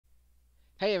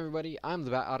Hey everybody, I'm the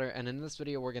Bat Otter, and in this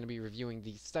video we're going to be reviewing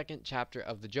the second chapter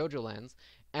of the Jojolands.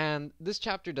 And this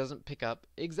chapter doesn't pick up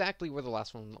exactly where the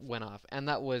last one went off, and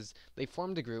that was they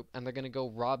formed a group and they're going to go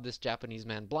rob this Japanese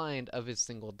man blind of his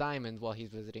single diamond while he's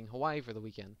visiting Hawaii for the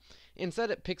weekend.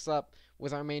 Instead, it picks up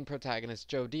with our main protagonist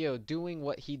Joe Dio doing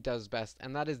what he does best,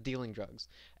 and that is dealing drugs.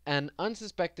 An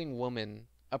unsuspecting woman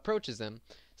approaches him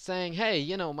saying,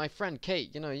 "Hey, my friend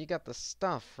Kate, you got the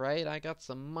stuff, right? I got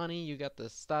some money, you got the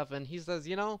stuff." And he says,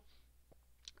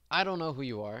 "I don't know who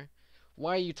you are.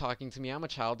 Why are you talking to me? I'm a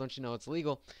child. Don't you know it's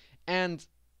illegal?" And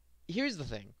here's the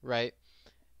thing, right?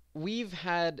 We've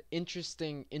had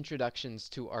interesting introductions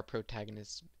to our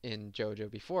protagonists in JoJo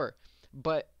before,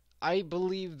 but I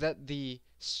believe that the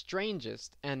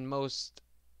strangest and most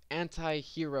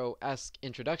anti-hero-esque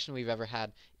introduction we've ever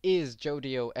had is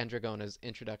Jodio and Dragona's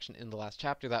introduction in the last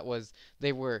chapter. That was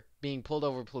they were being pulled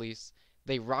over police,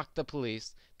 they rocked the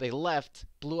police, they left,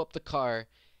 blew up the car,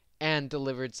 and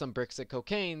delivered some bricks of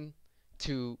cocaine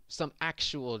to some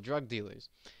actual drug dealers.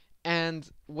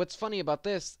 And what's funny about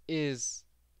this is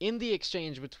in the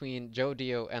exchange between Joe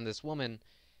Dio and this woman,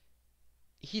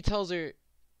 he tells her,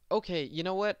 "Okay, you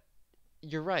know what?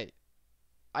 You're right.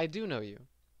 I do know you.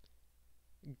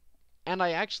 And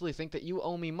I actually think that you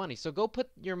owe me money. So go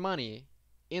put your money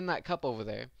in that cup over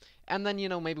there, and then,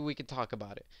 maybe we could talk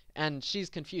about it." And she's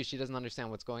confused. She doesn't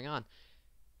understand what's going on.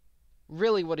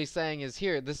 Really, what he's saying is,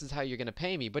 "Here, this is how you're going to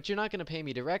pay me, but you're not going to pay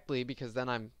me directly because then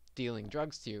I'm dealing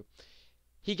drugs to you."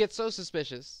 He gets so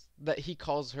suspicious that he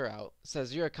calls her out,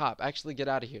 says, "You're a cop. Actually, get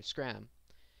out of here. Scram."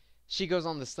 She goes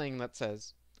on this thing that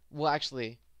says, "Well,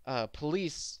 actually,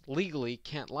 police legally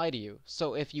can't lie to you.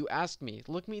 So if you ask me,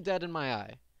 look me dead in my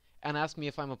eye, and ask me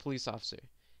if I'm a police officer."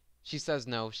 She says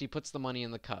no. She puts the money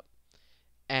in the cup.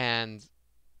 And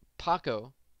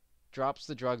Paco drops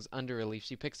the drugs under a leaf.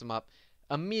 She picks them up,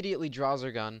 immediately draws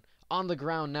her gun. On the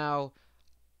ground now,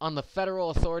 on the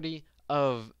federal authority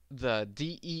of the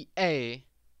DEA,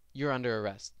 you're under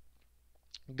arrest.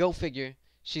 Go figure,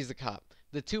 she's a cop.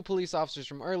 The two police officers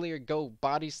from earlier go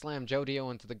body slam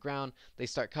Jodio into the ground. They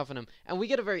start cuffing him, and we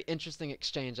get a very interesting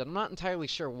exchange. And I'm not entirely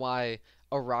sure why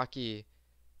Araki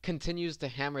continues to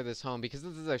hammer this home, because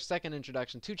this is our second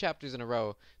introduction, 2 chapters in a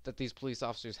row, that these police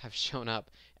officers have shown up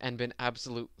and been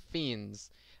absolute fiends.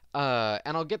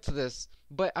 And I'll get to this,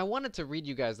 but I wanted to read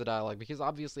you guys the dialogue because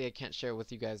obviously I can't share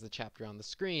with you guys the chapter on the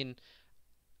screen.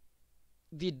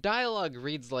 The dialogue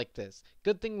reads like this: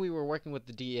 "Good thing we were working with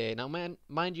the DA. Now,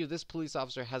 mind you, this police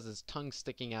officer has his tongue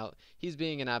sticking out. He's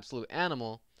being an absolute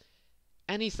animal."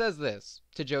 And he says this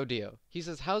to Joe Dio. He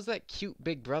says, "How's that cute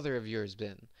big brother of yours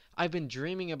been? I've been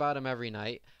dreaming about him every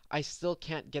night. I still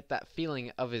can't get that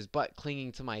feeling of his butt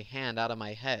clinging to my hand out of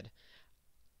my head.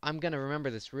 I'm gonna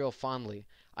remember this real fondly.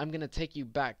 I'm gonna take you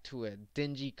back to a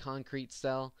dingy concrete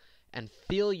cell and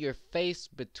feel your face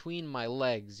between my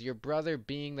legs. Your brother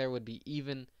being there would be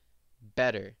even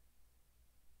better."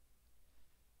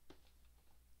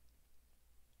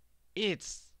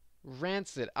 It's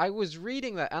rancid. I was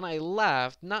reading that and I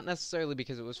laughed, not necessarily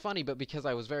because it was funny, but because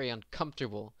I was very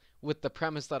uncomfortable with the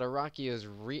premise that Araki is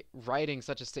writing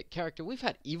such a sick character. We've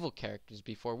had evil characters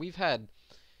before. We've had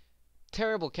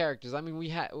terrible characters. I mean, we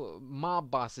had mob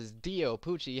bosses, Dio,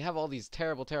 Pucci. You have all these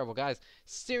terrible, terrible guys,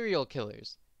 serial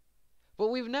killers. But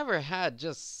we've never had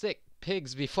just sick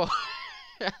pigs before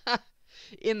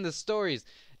in the stories.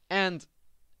 And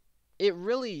it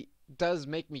really does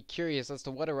make me curious as to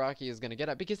what Araki is going to get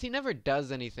at, because he never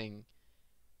does anything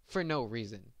for no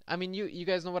reason. I mean, you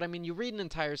guys know what I mean. You read an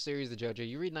entire series of JoJo,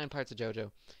 you read 9 parts of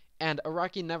JoJo, and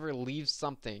Araki never leaves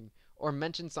something or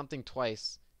mentions something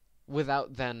twice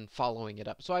without then following it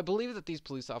up. So I believe that these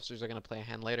police officers are going to play a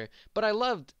hand later. But I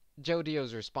loved Joe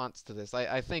Dio's response to this.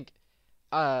 I think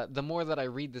the more that I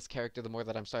read this character, the more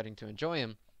that I'm starting to enjoy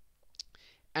him.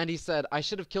 And he said, "I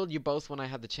should have killed you both when I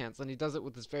had the chance." And he does it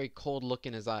with this very cold look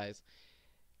in his eyes.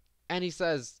 And he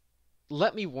says,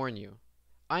 "Let me warn you.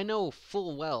 I know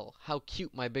full well how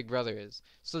cute my big brother is.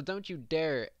 So don't you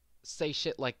dare say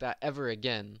shit like that ever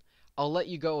again. I'll let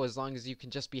you go as long as you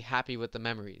can just be happy with the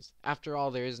memories. After all,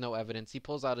 there is no evidence." He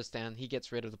pulls out his stand, he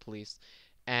gets rid of the police,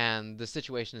 and the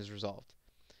situation is resolved.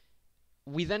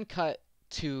 We then cut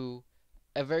to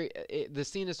the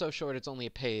scene is so short it's only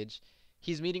a page.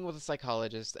 He's meeting with a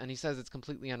psychologist, and he says it's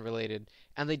completely unrelated,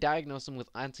 and they diagnose him with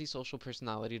antisocial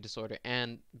personality disorder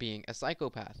and being a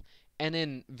psychopath. And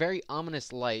in very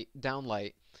ominous light,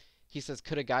 downlight, he says,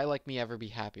 "Could a guy like me ever be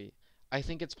happy? I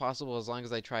think it's possible as long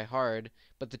as I try hard,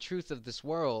 but the truth of this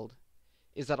world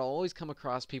is that I'll always come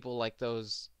across people like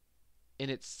those in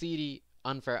its seedy,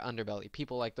 unfair underbelly.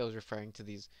 People like those," referring to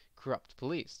these corrupt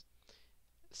police.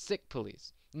 Sick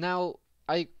police. Now,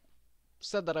 I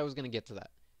said that I was going to get to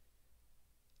that.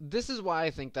 This is why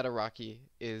I think that Araki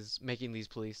is making these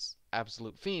police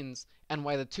absolute fiends, and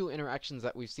why the two interactions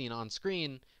that we've seen on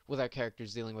screen with our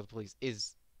characters dealing with police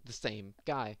is the same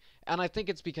guy. And I think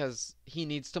it's because he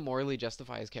needs to morally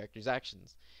justify his character's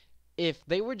actions. If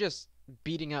they were just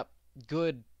beating up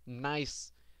good,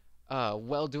 nice,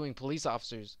 well-doing police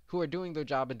officers who are doing their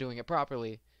job and doing it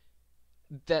properly,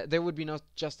 that there would be no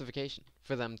justification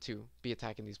for them to be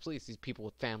attacking these police, these people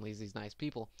with families, these nice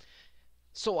people.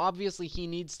 So obviously he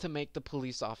needs to make the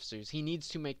police officers, he needs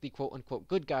to make the quote unquote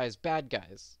good guys bad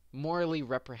guys, morally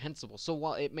reprehensible. So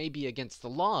while it may be against the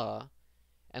law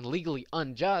and legally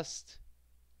unjust,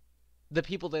 the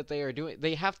people that they are doing,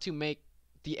 they have to make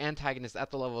the antagonist at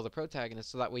the level of the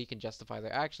protagonist so that way you can justify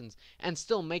their actions and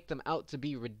still make them out to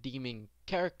be redeeming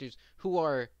characters who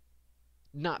are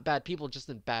not bad people, just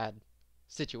in bad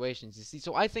situations, you see.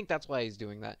 So I think that's why he's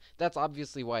doing that. That's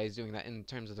obviously why he's doing that in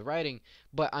terms of the writing,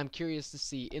 but I'm curious to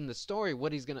see in the story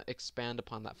what he's going to expand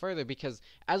upon that further, because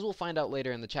as we'll find out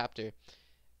later in the chapter,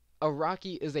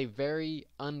 Araki is a very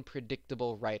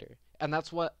unpredictable writer, and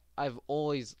that's what I've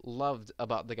always loved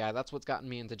about the guy. That's what's gotten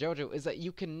me into JoJo, is that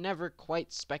you can never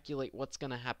quite speculate what's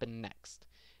going to happen next.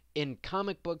 In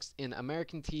comic books, in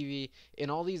American TV, in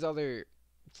all these other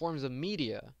forms of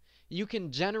media, you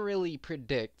can generally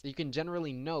predict, you can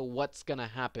generally know what's going to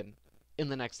happen in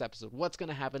the next episode, what's going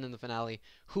to happen in the finale,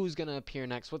 who's going to appear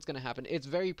next, what's going to happen. It's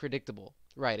very predictable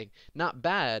writing. Not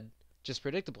bad, just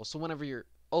predictable. So whenever you're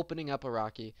opening up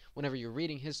Araki, whenever you're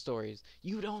reading his stories,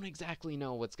 you don't exactly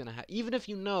know what's going to happen. Even if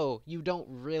you know, you don't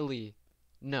really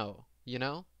know, you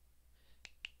know?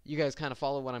 You guys kind of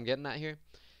follow what I'm getting at here?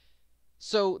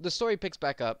 So the story picks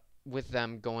back up with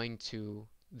them going to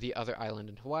the other island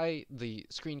in Hawaii. The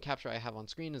screen capture I have on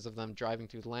screen is of them driving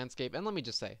through the landscape. And let me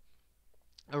just say,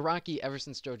 Araki, ever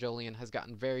since Jojolands, has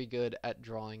gotten very good at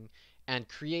drawing and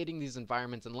creating these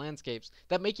environments and landscapes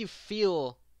that make you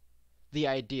feel the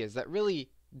ideas, that really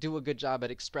do a good job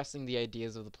at expressing the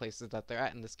ideas of the places that they're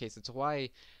at. In this case, it's Hawaii.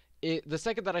 The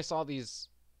second that I saw these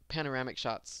panoramic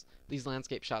shots, these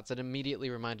landscape shots, it immediately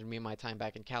reminded me of my time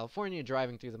back in California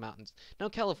driving through the mountains. Now,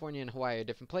 California and Hawaii are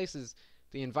different places.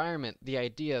 The environment, the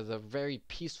idea, the very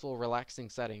peaceful, relaxing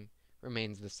setting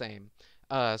remains the same.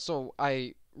 So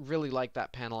I really liked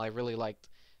that panel. I really liked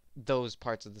those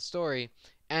parts of the story.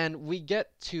 And we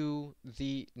get to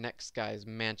the next guy's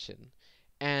mansion.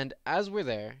 And as we're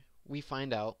there, we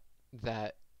find out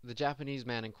that the Japanese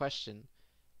man in question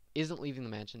isn't leaving the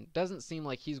mansion. Doesn't seem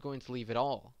like he's going to leave at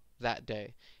all that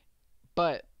day.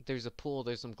 But there's a pool,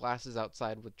 there's some glasses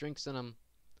outside with drinks in them.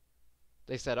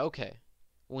 They said, okay,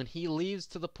 when he leaves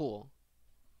to the pool,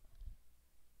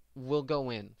 we'll go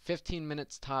in. 15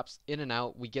 minutes tops, in and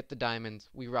out, we get the diamonds,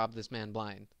 we rob this man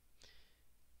blind.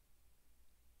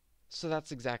 So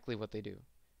that's exactly what they do.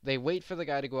 They wait for the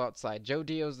guy to go outside. Joe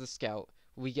Dio's the scout.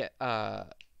 We get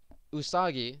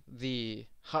Usagi, the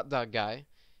hot dog guy.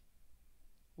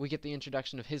 We get the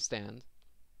introduction of his stand,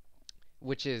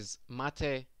 which is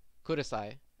Mate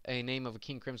Kudasai, a name of a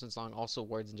King Crimson song, also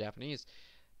words in Japanese.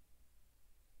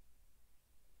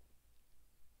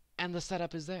 And the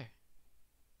setup is there.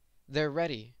 They're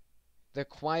ready. They're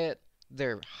quiet.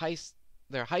 They're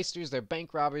heisters. They're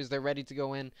bank robbers. They're ready to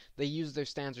go in. They use their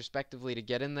stands respectively to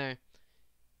get in there.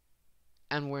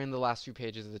 And we're in the last few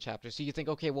pages of the chapter. So you think,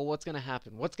 okay, well, what's going to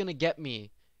happen? What's going to get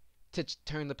me to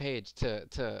turn the page,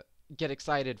 to get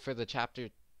excited for the chapter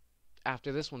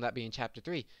after this one, that being chapter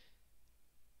 3?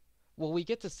 Well, we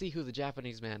get to see who the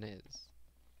Japanese man is.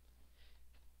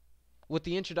 With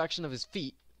the introduction of his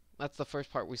feet, that's the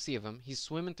first part we see of him. He's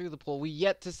swimming through the pool. We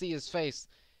yet to see his face.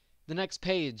 The next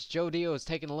page, Joe Dio is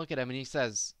taking a look at him and he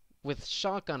says, with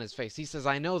shock on his face, he says,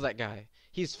 I know that guy.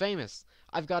 He's famous.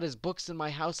 I've got his books in my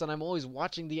house and I'm always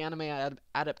watching the anime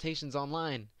adaptations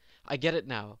online. I get it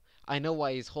now. I know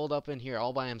why he's holed up in here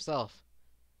all by himself.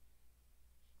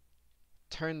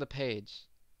 Turn the page.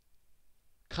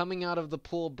 Coming out of the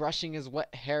pool, brushing his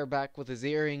wet hair back with his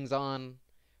earrings on,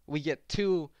 we get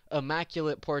two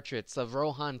immaculate portraits of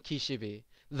Rohan Kishibe,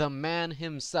 the man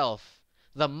himself,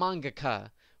 the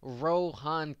mangaka,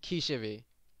 Rohan Kishibe,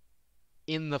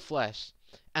 in the flesh.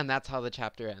 And that's how the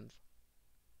chapter ends.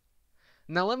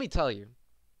 Now let me tell you,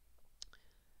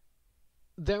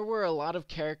 there were a lot of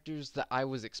characters that I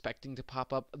was expecting to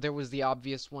pop up. There was the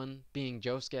obvious one being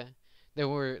Josuke. There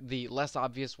were the less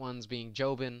obvious ones being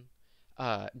Jobin,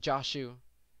 Joshu,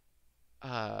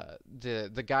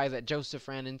 the guy that Joseph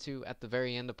ran into at the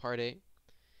very end of part 8.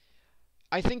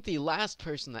 I think the last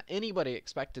person that anybody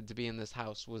expected to be in this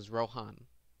house was Rohan.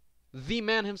 The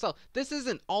man himself. This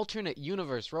isn't alternate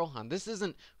universe Rohan. This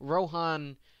isn't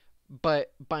Rohan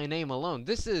but by name alone.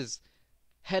 This is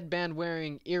headband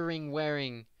wearing, earring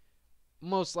wearing,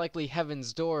 most likely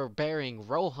Heaven's Door bearing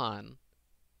Rohan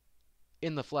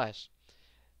in the flesh.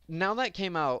 Now that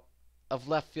came out of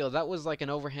left field. That was like an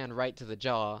overhand right to the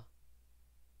jaw,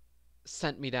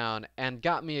 sent me down and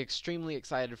got me extremely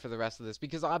excited for the rest of this,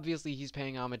 because obviously he's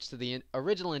paying homage to the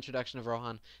original introduction of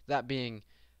Rohan, that being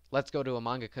let's go to a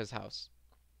mangaka's house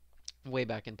way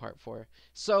back in part 4.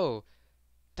 So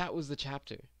that was the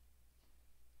chapter.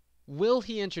 Will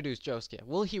he introduce Josuke?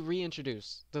 Will he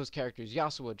reintroduce those characters?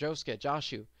 Yasuo, Josuke,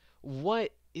 Joshu.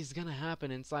 What is gonna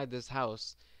happen inside this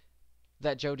house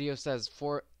that Jodio says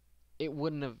for it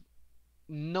wouldn't have,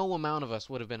 no amount of us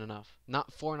would have been enough.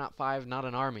 Not 4, not 5, not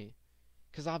an army.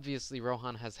 Because obviously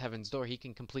Rohan has Heaven's Door. He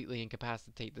can completely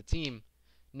incapacitate the team.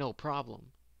 No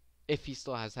problem. If he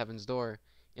still has Heaven's Door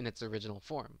in its original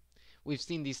form. We've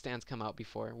seen these stands come out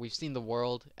before. We've seen the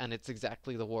World, and it's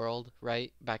exactly the World,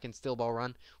 right? Back in Steel Ball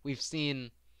Run. We've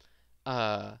seen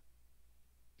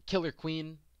Killer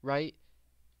Queen, right?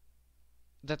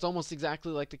 That's almost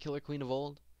exactly like the Killer Queen of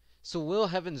old. So will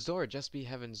Heaven's Door just be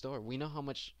Heaven's Door? We know how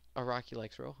much Araki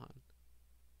likes Rohan.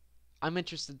 I'm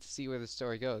interested to see where the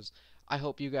story goes. I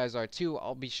hope you guys are too.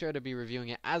 I'll be sure to be reviewing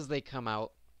it as they come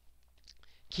out,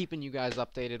 keeping you guys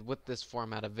updated with this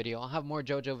format of video. I'll have more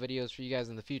JoJo videos for you guys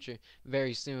in the future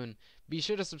very soon. Be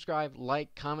sure to subscribe,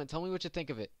 like, comment, tell me what you think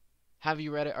of it. Have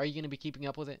you read it? Are you going to be keeping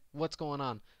up with it? What's going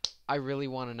on? I really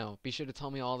want to know. Be sure to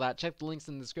tell me all that. Check the links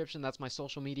in the description. That's my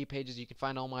social media pages. You can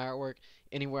find all my artwork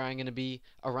anywhere I'm going to be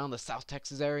around the South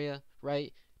Texas area,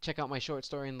 right? Check out my short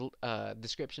story in the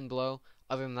description below.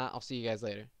 Other than that, I'll see you guys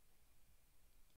later.